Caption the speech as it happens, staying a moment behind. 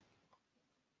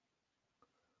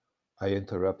I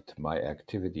interrupt my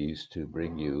activities to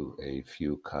bring you a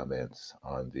few comments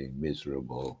on the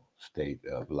miserable state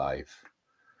of life,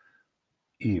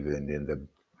 even in the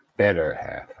better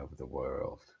half of the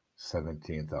world.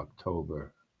 17th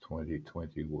October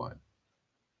 2021.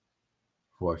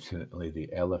 Fortunately, the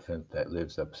elephant that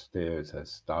lives upstairs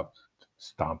has stopped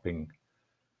stomping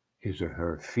his or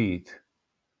her feet.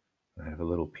 I have a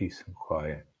little peace and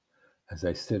quiet as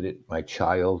I sit at my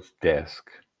child's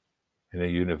desk in a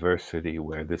university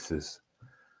where this is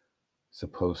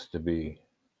supposed to be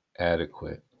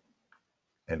adequate,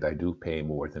 and I do pay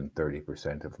more than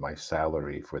 30% of my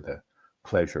salary for the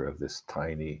pleasure of this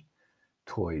tiny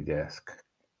toy desk.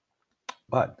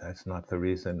 But that's not the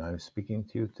reason I'm speaking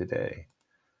to you today.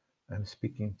 I'm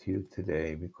speaking to you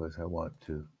today because I want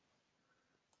to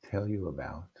tell you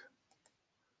about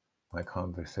my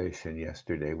conversation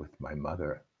yesterday with my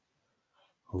mother,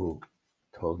 who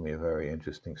told me a very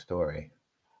interesting story.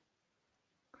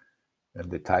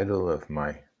 And the title of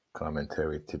my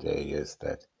commentary today is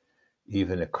that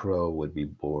even a crow would be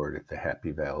bored at the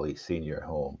Happy Valley Senior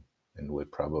Home and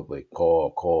would probably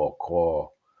caw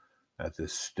at the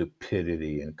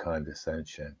stupidity and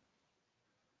condescension.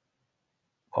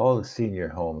 All the senior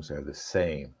homes are the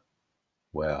same.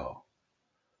 Well,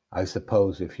 I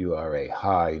suppose if you are a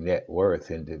high net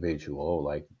worth individual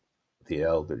like the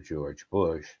elder George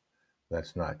Bush,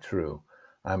 that's not true.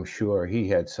 I'm sure he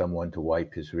had someone to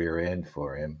wipe his rear end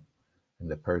for him,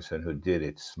 and the person who did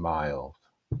it smiled.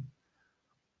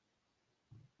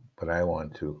 But I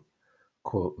want to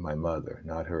quote my mother,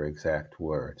 not her exact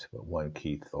words, but one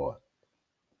key thought.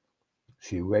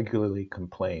 She regularly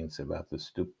complains about the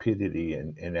stupidity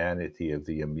and inanity of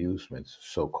the amusements,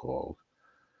 so called,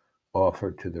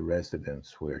 offered to the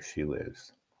residents where she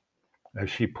lives. As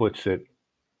she puts it,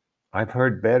 I've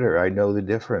heard better, I know the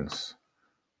difference.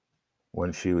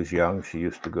 When she was young, she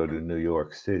used to go to New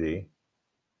York City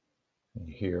and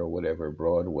hear whatever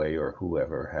Broadway or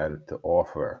whoever had to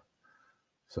offer.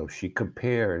 So she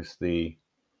compares the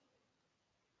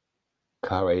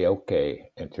karaoke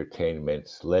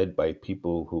entertainments led by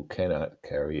people who cannot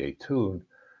carry a tune,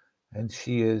 and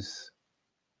she is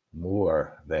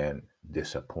more than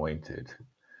disappointed.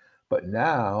 But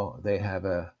now they have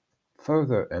a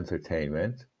further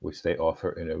entertainment, which they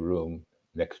offer in a room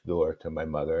next door to my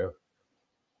mother.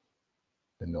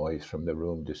 The noise from the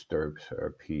room disturbs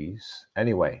her peace.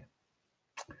 Anyway,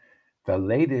 the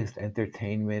latest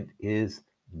entertainment is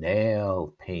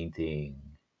nail painting.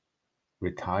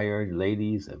 Retired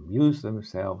ladies amuse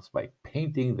themselves by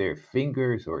painting their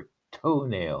fingers or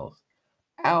toenails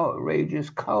outrageous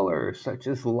colors such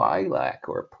as lilac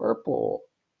or purple.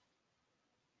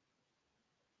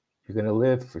 You're going to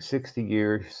live for 60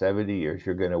 years, 70 years.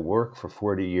 You're going to work for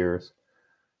 40 years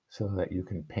so that you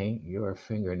can paint your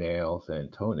fingernails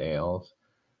and toenails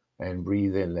and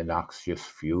breathe in the noxious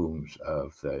fumes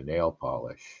of the nail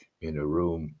polish in a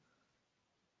room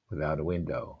without a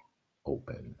window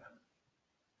open.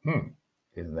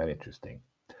 Isn't that interesting?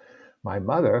 My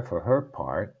mother, for her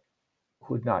part,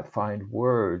 could not find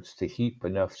words to heap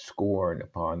enough scorn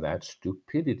upon that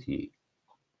stupidity.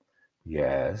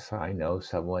 Yes, I know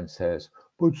someone says,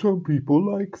 but some people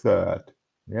like that.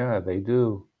 Yeah, they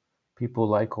do. People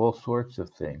like all sorts of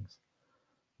things,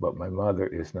 but my mother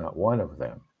is not one of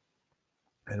them.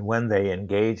 And when they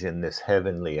engage in this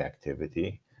heavenly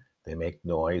activity, they make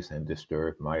noise and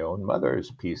disturb my own mother's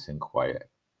peace and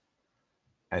quiet.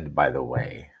 And by the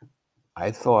way, I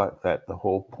thought that the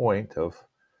whole point of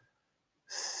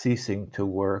ceasing to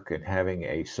work and having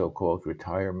a so called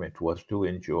retirement was to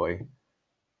enjoy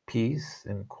peace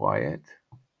and quiet.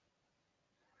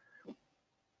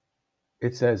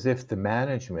 It's as if the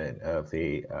management of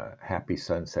the Happy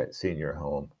Sunset Senior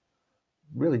Home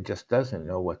really just doesn't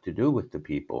know what to do with the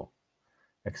people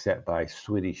except buy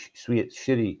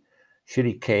shitty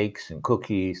cakes and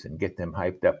cookies and get them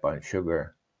hyped up on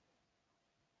sugar.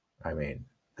 I mean,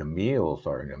 the meals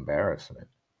are an embarrassment.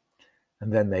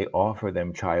 And then they offer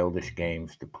them childish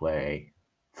games to play,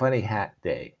 funny hat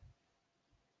day,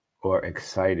 or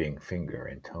exciting finger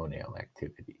and toenail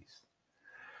activities.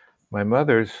 My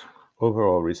mother's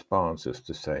overall response is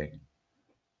to say,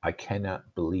 I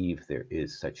cannot believe there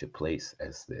is such a place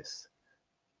as this.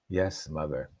 Yes,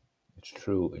 mother, it's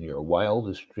true. In your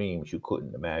wildest dreams, you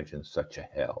couldn't imagine such a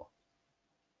hell.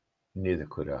 Neither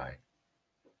could I.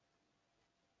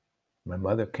 My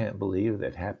mother can't believe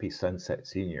that Happy Sunset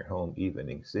Senior Home even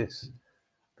exists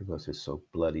because it's so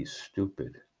bloody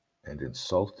stupid and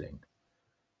insulting,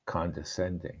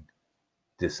 condescending,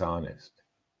 dishonest.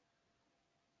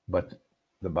 But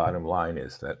the bottom line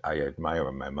is that I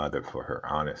admire my mother for her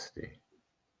honesty.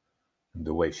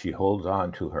 the way she holds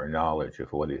on to her knowledge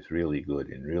of what is really good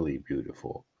and really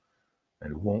beautiful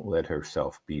and won't let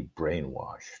herself be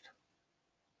brainwashed.